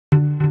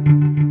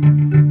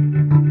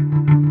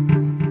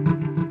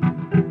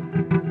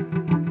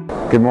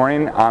Good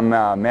morning, I'm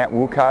Matt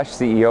Wukosh,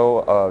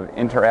 CEO of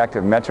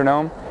Interactive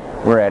Metronome.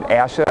 We're at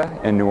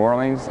ASHA in New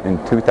Orleans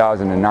in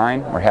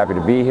 2009. We're happy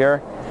to be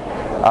here.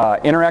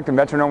 Interactive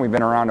Metronome, we've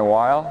been around a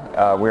while.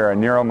 We're a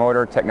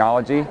neuromotor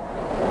technology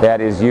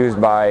that is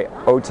used by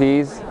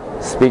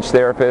OTs, speech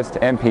therapists,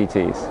 and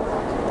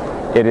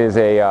PTs.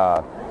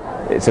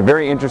 It's a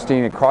very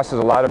interesting, it crosses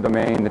a lot of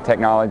domain, the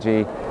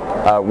technology.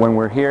 When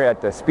we're here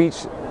at the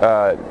speech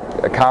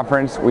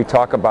conference, we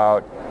talk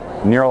about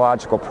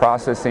neurological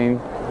processing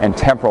and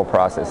temporal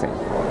processing.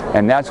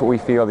 And that's what we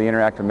feel the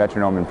interactive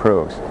metronome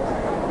improves.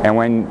 And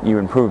when you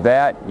improve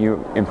that,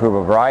 you improve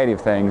a variety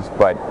of things,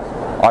 but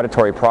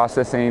auditory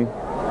processing,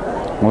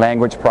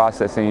 language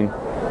processing,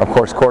 of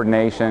course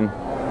coordination,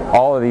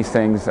 all of these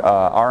things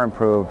are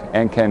improved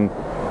and can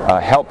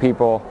help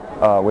people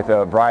with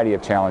a variety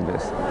of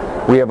challenges.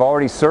 We have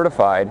already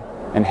certified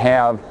and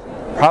have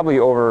probably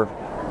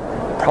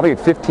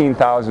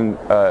 15,000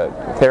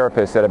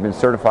 therapists that have been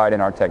certified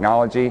in our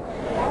technology,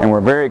 and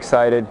we're very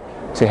excited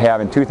to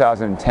have in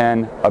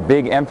 2010 a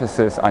big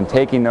emphasis on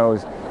taking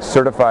those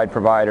certified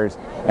providers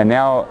and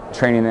now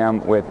training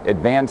them with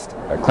advanced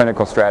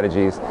clinical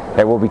strategies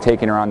that we'll be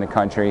taking around the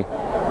country.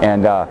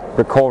 And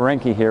Bricole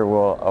Rinke here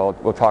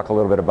will talk a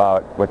little bit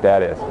about what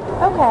that is.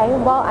 Okay,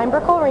 well, I'm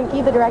Bricole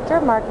Rinke, the Director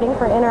of Marketing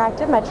for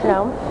Interactive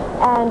Metronome.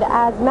 And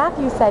as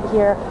Matthew said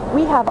here,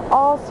 we have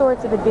all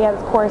sorts of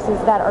advanced courses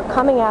that are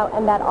coming out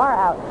and that are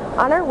out.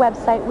 On our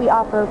website, we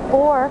offer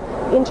 4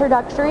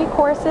 introductory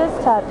courses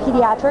to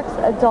pediatrics,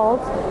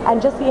 adults,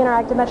 and just the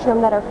interactive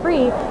metronome that are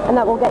free, and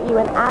that will get you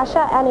an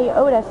ASHA and a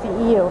OTA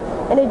CEU.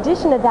 In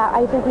addition to that,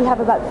 I think we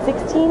have about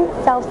 16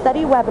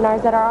 self-study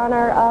webinars that are on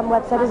our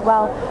website as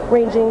well,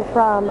 ranging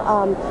from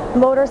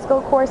motor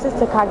skill courses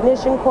to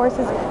cognition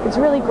courses. It's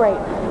really great.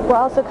 We're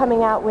also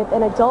coming out with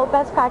an adult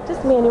best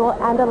practice manual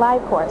and a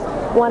live course,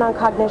 one on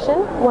cognition,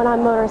 one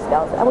on motor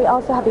skills. And we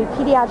also have a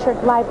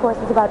pediatric live course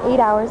that's about 8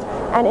 hours.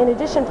 And in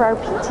addition, for our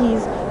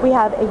PTs, we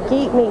have a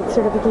gate mate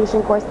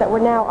certification course that we're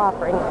now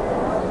offering.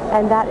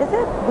 And that is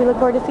it. We look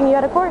forward to seeing you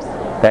at a course.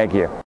 Thank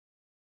you.